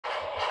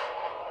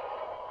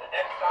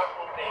next stop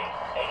will be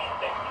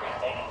 86th Street,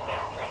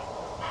 86th Street.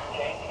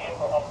 Change here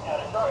for Uptown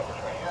Express Do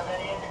train. you have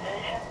any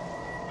indication?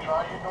 Try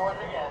your doors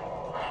again.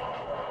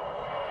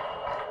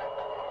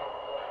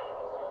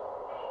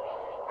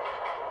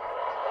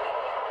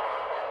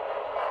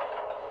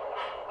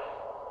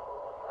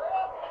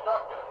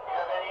 Conductor, do you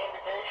have any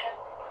indication?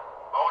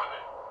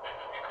 Motivate. This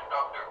is the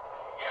conductor.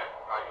 Yes,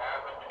 I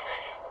have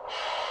indication.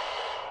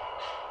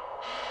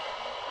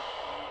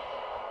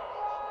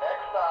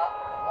 Next stop,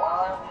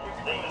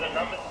 116th This is the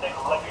number 6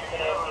 Columbia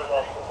Lexington Avenue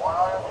University. local.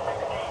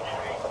 116th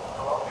Street,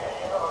 Columbia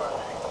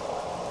University.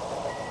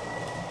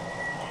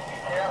 Be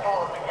careful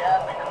of the gap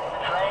between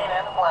the train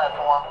and the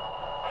platform.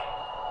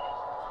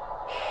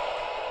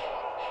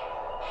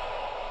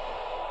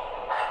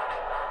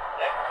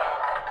 Next stop,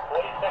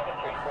 42nd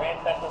Street, Grand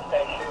Central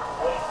Station.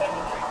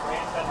 42nd Street,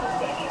 Grand Central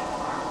Station.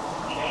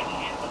 Change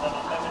here for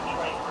number 7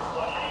 train for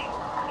Flushing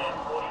and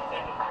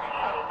 42nd Street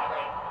shuttle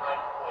train for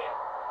Times Square.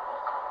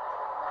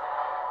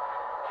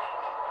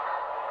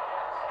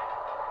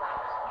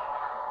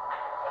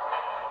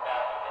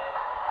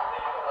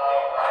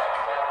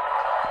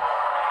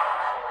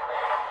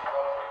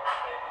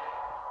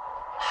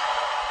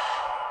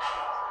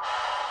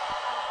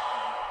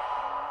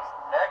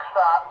 Next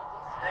stop,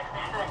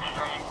 66th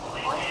Street,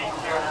 Lincoln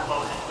Center.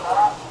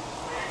 Stop,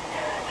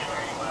 66th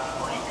Street,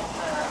 Lincoln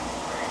Center.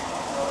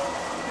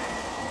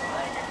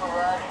 Thank you for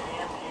riding the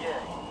MTA.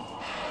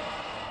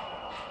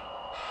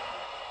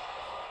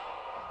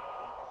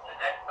 The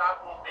next stop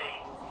will be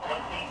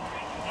 14th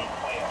Street Union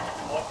Square.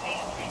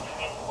 14th Street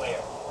Union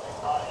Square.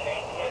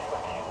 Change here for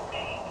QB,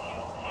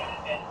 QT,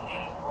 and T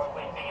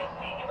Broadway B and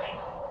C train.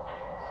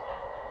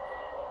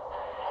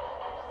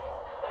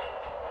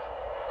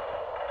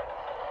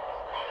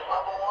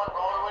 Number 1,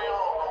 Broadway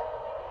local.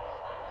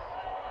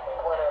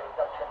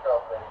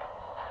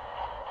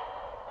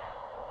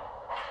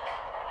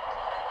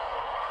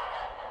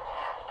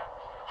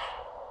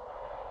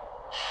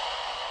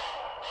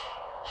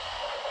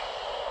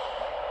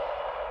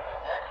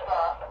 Next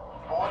stop,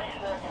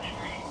 42nd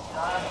Street,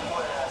 Times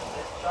Square.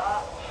 Next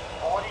stop,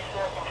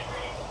 42nd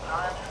Street,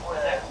 Times The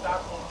Square. next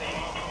stop will be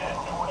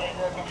at the place.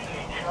 42nd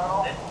Street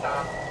shuttle. This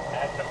stop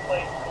at the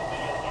place will be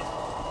Union.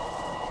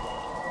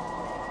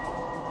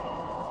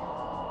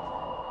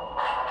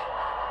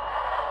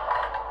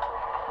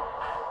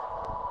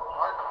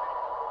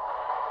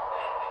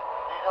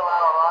 Please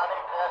allow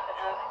arriving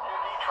passengers to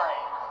the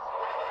train.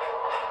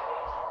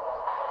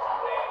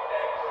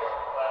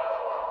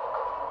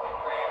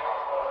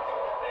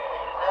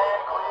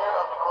 Stand clear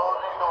of the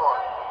closing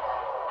doors.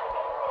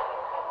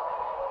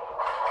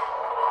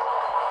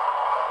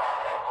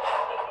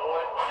 The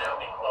doors will now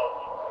be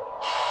closed.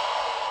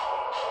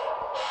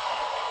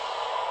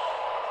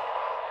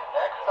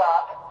 Next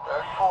stop,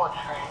 34th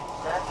Street,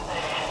 Penn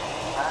Station,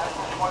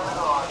 Madison Square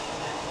Garden.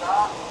 Next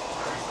stop,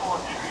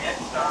 34th Street,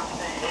 Next stop, Penn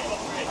Station,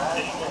 Brooklyn Bridge,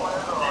 Madison City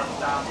Square Hall. Garden. Next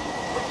stop,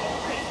 Brooklyn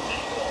Bridge,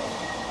 City Hall.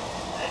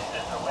 This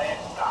is the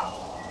last stop.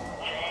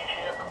 Change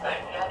here for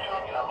Penn Central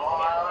and Long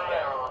Island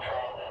Railroad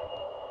Transit.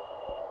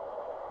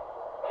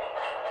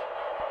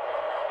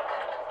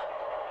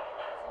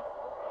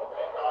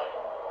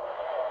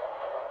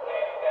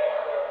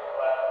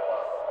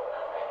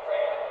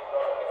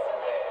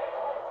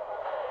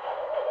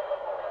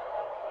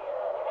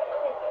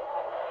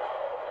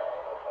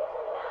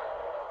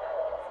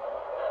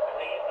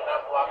 Please do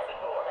not block the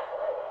door.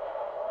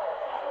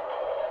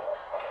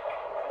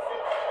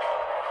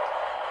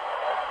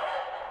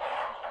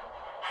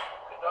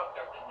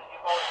 Conductor, this is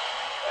your motion.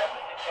 You have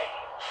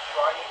indication.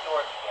 Try your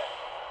doors again.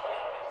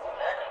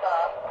 Next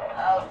stop,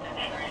 Houston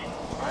Street,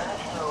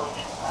 Greenwich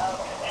Village,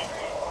 Houston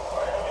Street,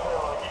 Greenwich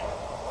Village.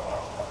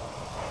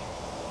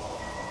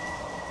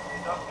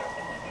 Conductor,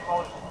 this is your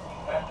motion. You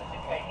have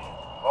indication.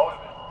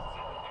 Motivate.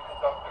 This is the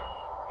conductor.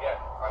 Yes,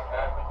 I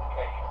have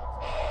indication.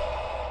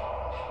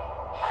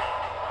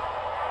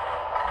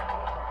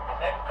 The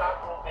next stop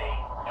will be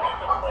at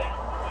the place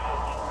will be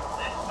Union.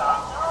 This stop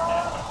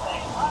at the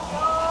place will be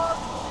Union.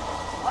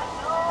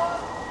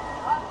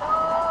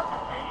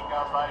 Here you go,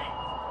 buddy.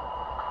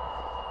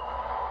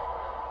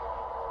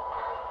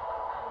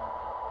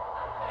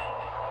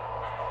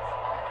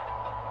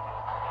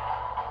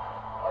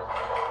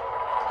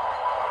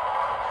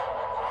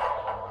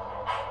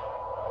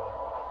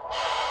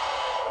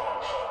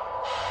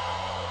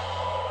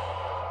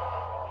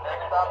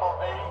 Next stop will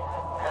be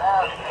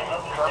Canal Street,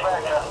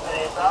 Rebecca.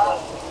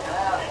 Stop,